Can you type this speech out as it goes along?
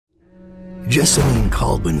Jessamine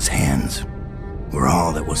Caldwell's hands were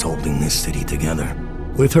all that was holding this city together.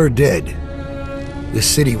 With her dead, this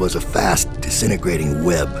city was a fast disintegrating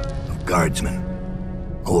web of guardsmen,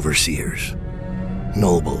 overseers,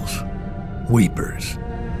 nobles, weepers.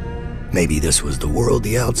 Maybe this was the world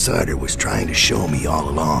the outsider was trying to show me all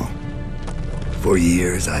along. For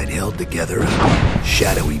years, I'd held together a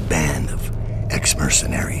shadowy band of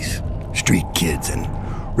ex-mercenaries, street kids, and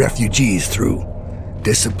refugees through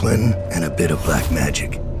discipline and a bit of black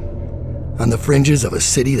magic. On the fringes of a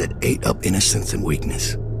city that ate up innocence and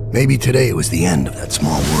weakness. Maybe today was the end of that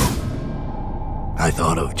small world. I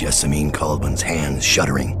thought of Jessamine Caldwell's hands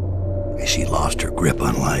shuddering as she lost her grip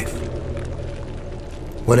on life.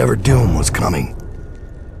 Whatever doom was coming,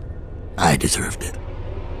 I deserved it.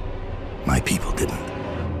 My people didn't.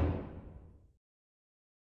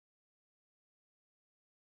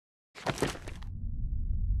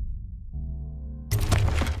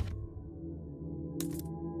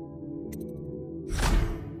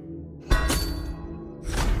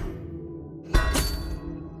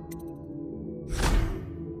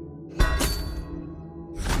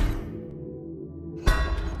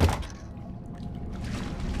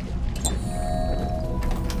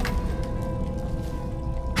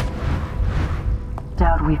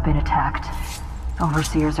 We've been attacked.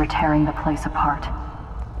 Overseers are tearing the place apart.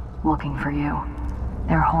 Looking for you.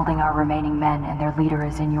 They're holding our remaining men, and their leader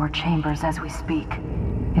is in your chambers as we speak.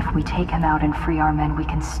 If we take him out and free our men, we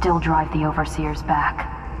can still drive the Overseers back.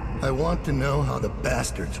 I want to know how the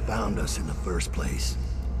bastards found us in the first place.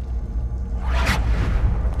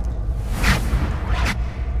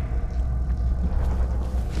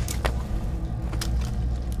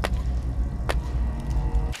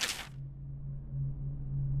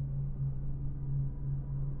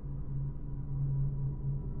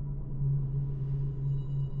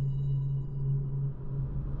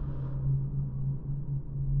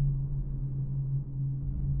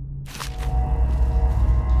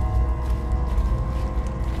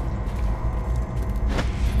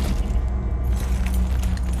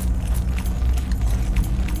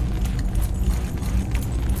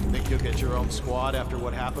 Squad after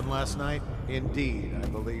what happened last night? Indeed, I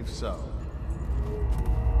believe so.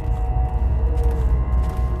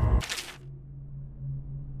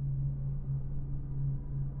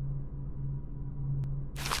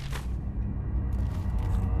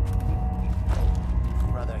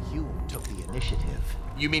 Brother Hume took the initiative.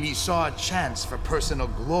 You mean he saw a chance for personal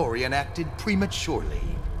glory and acted prematurely?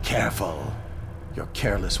 Careful. Your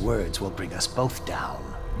careless words will bring us both down.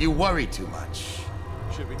 You worry too much.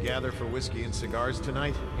 Should we gather for whiskey and cigars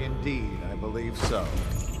tonight? Indeed, I believe so.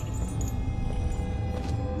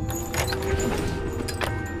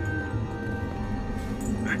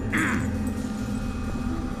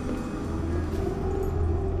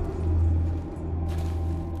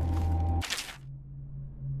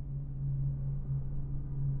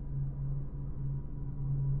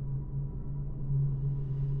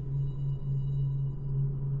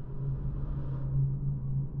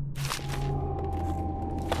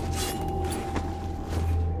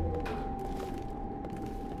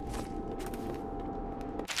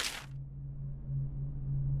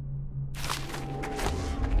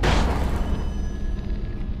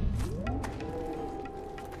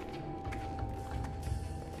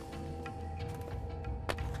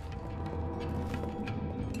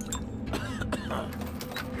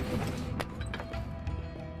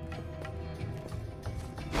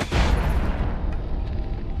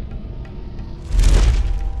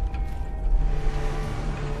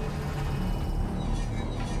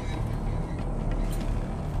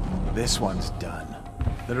 This one's done.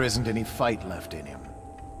 There isn't any fight left in him.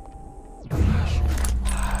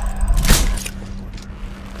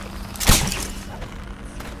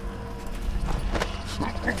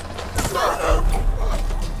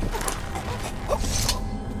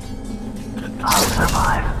 I'll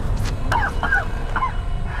survive.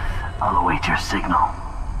 I'll await your signal.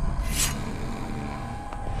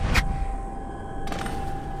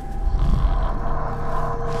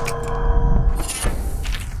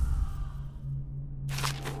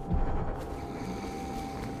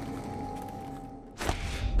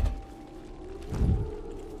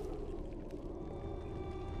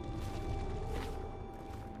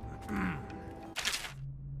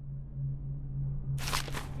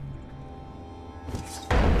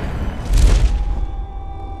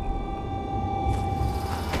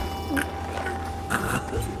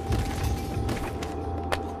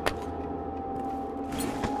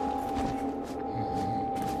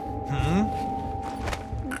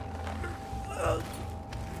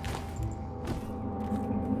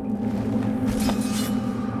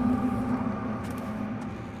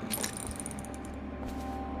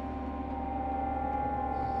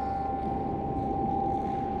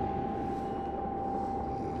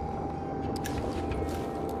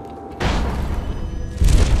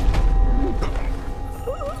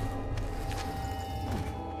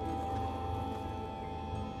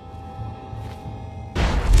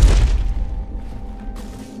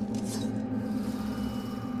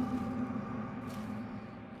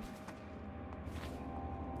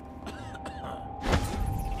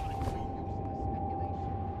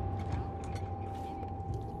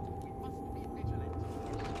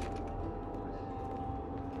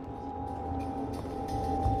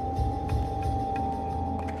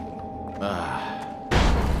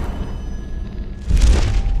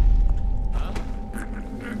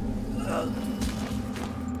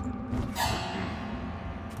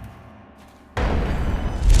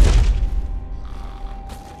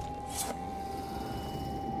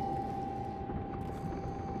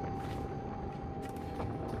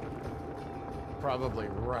 Probably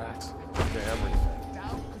rats into everything.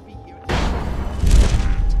 Down could be here.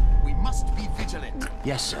 We must be vigilant.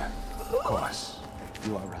 Yes, sir. Of course.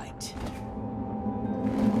 You are right.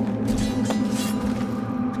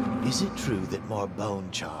 Is it true that more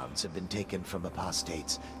bone charms have been taken from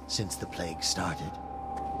apostates since the plague started?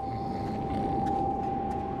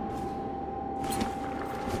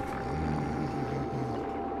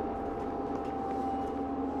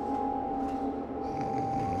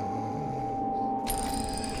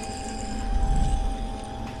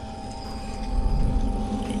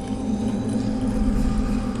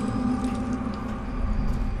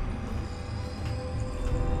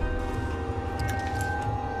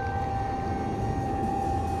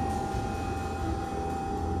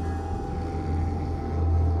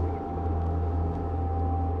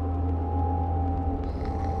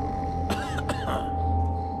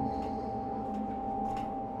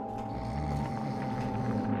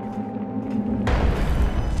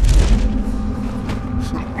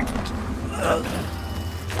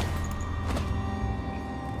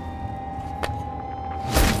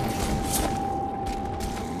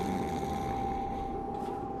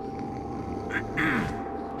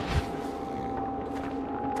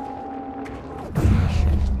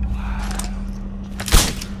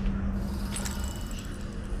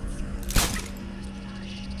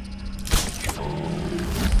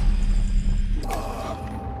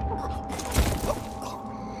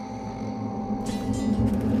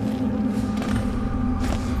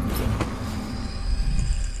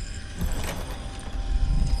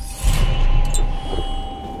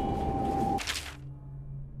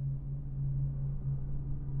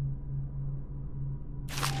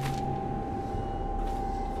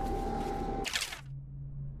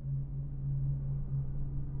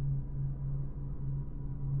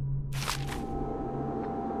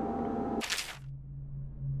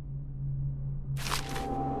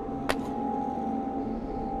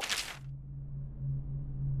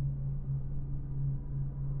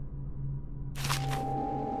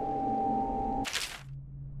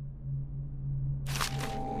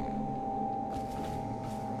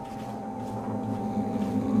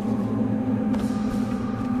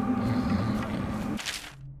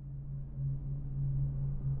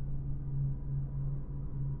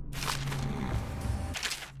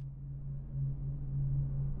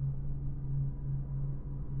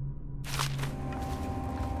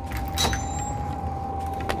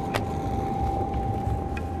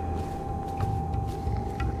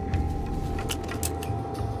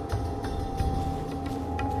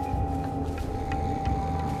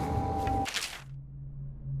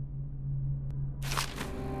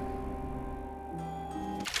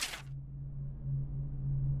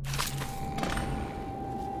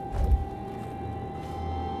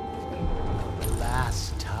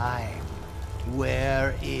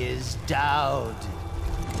 Where is Dowd?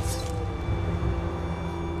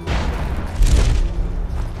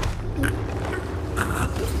 You're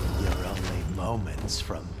only moments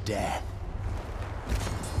from death.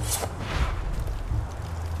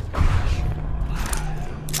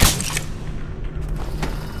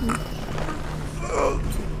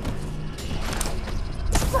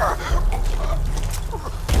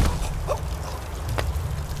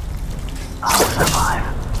 I'll survive.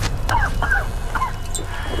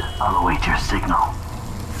 I'll await your signal.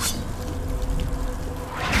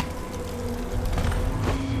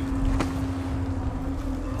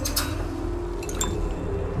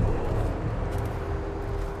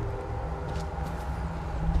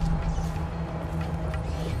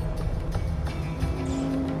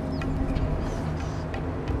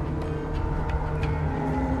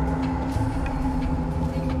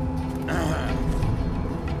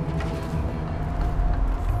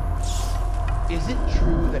 Is it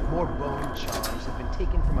true that more bone charms have been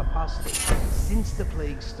taken from apostates since the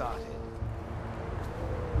plague started?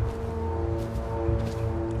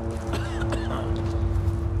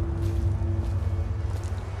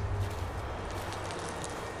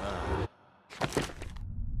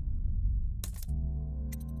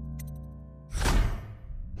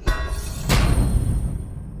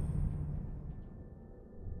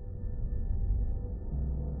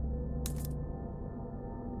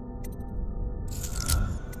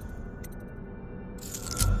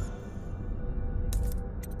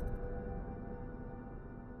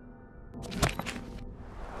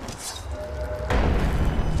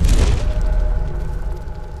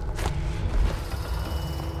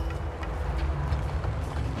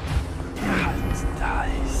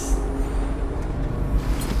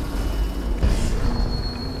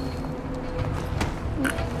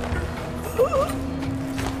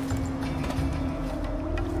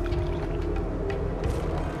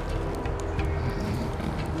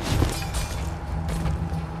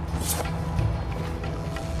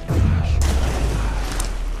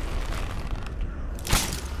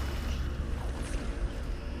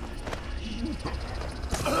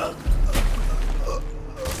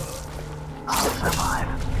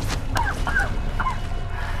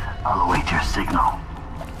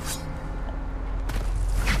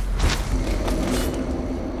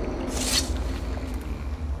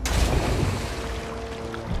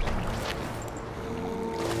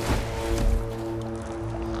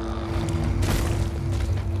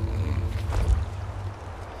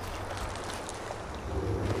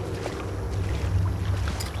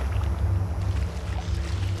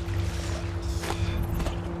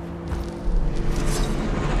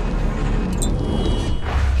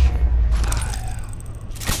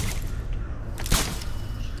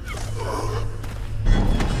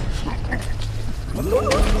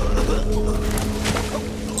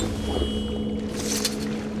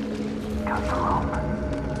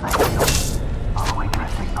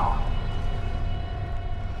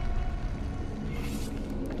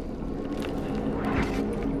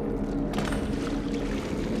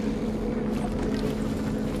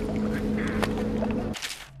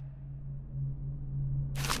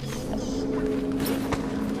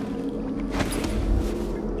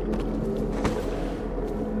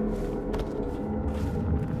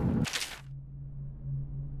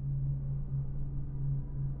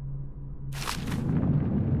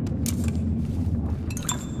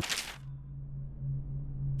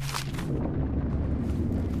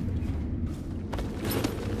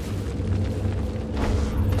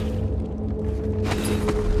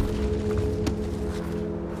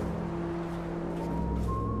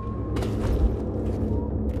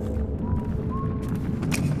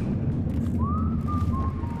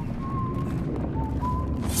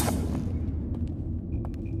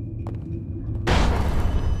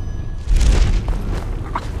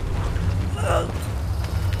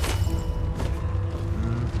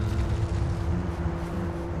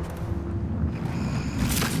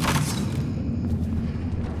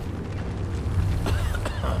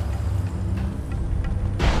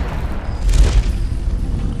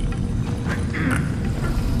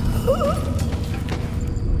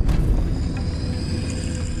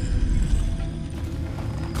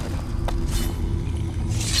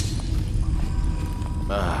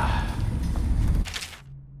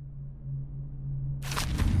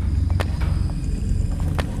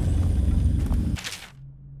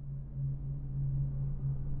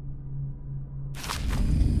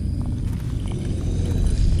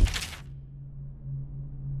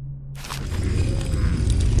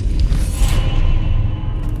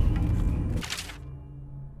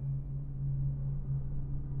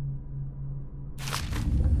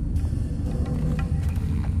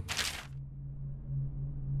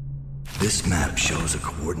 This map shows a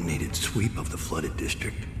coordinated sweep of the flooded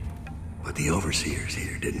district, but the overseers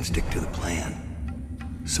here didn't stick to the plan.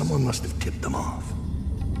 Someone must have tipped them off.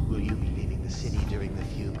 Will you be leaving the city during the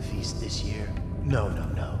Fugue Feast this year? No.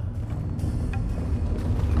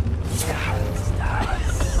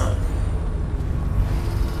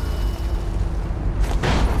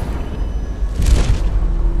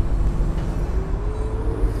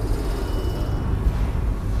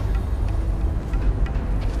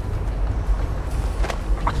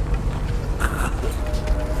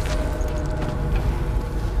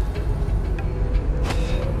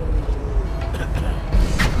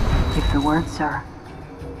 Give the word, sir.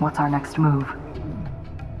 What's our next move?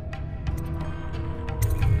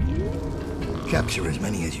 Capture as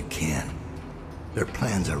many as you can. Their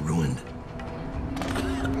plans are ruined.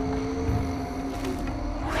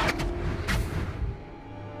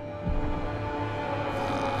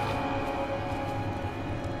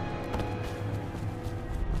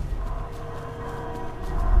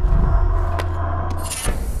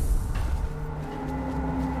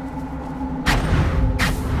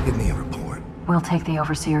 Give me a report. We'll take the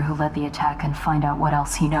overseer who led the attack and find out what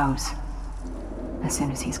else he knows. As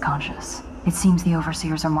soon as he's conscious. It seems the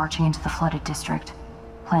overseers are marching into the flooded district,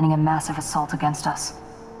 planning a massive assault against us.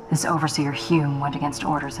 This overseer Hume went against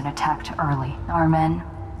orders and attacked early. Our men,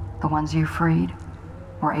 the ones you freed,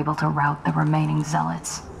 were able to rout the remaining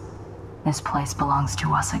zealots. This place belongs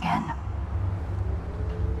to us again.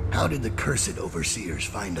 How did the cursed overseers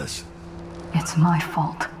find us? It's my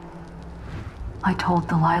fault. I told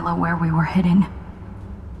Delilah where we were hidden.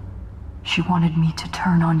 She wanted me to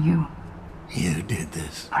turn on you. You did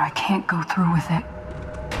this. But I can't go through with it.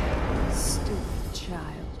 Stupid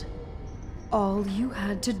child. All you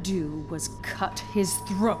had to do was cut his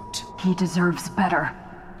throat. He deserves better.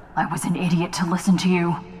 I was an idiot to listen to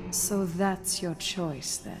you. So that's your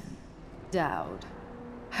choice then, Dowd.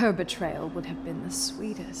 Her betrayal would have been the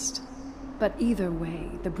sweetest. But either way,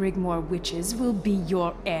 the Brigmore witches will be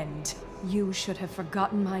your end. You should have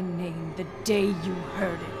forgotten my name the day you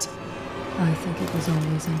heard it. I think it was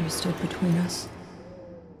always understood between us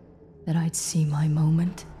that I'd see my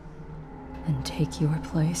moment and take your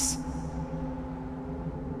place.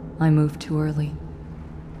 I moved too early.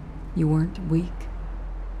 You weren't weak,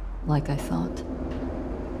 like I thought.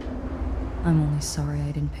 I'm only sorry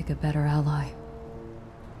I didn't pick a better ally.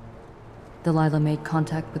 Delilah made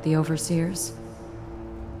contact with the overseers.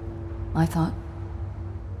 I thought,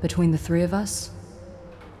 between the three of us,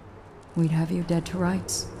 we'd have you dead to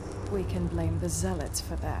rights. We can blame the zealots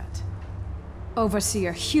for that.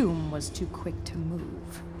 Overseer Hume was too quick to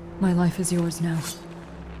move. My life is yours now.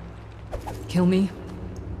 Kill me,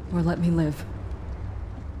 or let me live.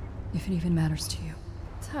 If it even matters to you.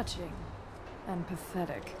 Touching and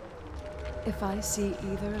pathetic. If I see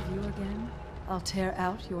either of you again, I'll tear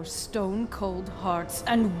out your stone-cold hearts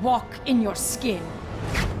and walk in your skin.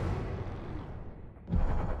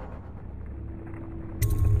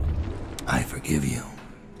 I forgive you.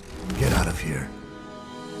 Get out of here.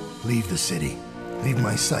 Leave the city. Leave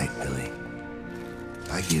my sight, Billie.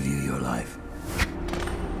 I give you your life.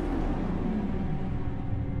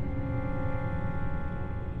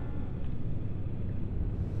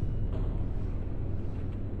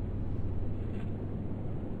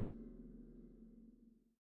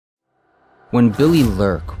 When Billie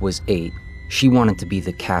Lurk was 8, she wanted to be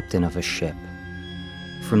the captain of a ship.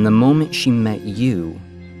 From the moment she met you,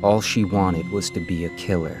 all she wanted was to be a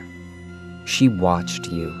killer. She watched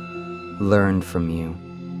you, learned from you,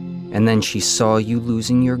 and then she saw you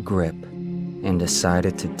losing your grip and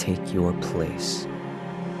decided to take your place.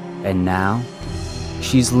 And now,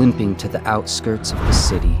 she's limping to the outskirts of the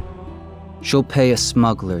city. She'll pay a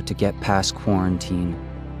smuggler to get past quarantine.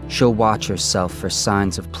 She'll watch herself for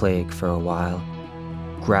signs of plague for a while.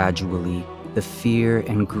 Gradually, the fear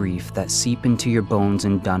and grief that seep into your bones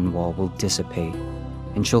in Dunwall will dissipate,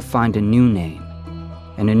 and she'll find a new name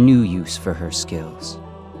and a new use for her skills.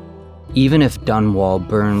 Even if Dunwall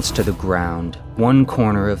burns to the ground, one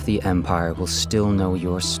corner of the Empire will still know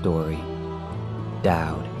your story.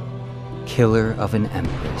 Dowd, killer of an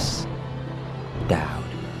empress. Dowd,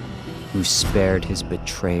 who spared his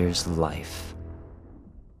betrayer's life.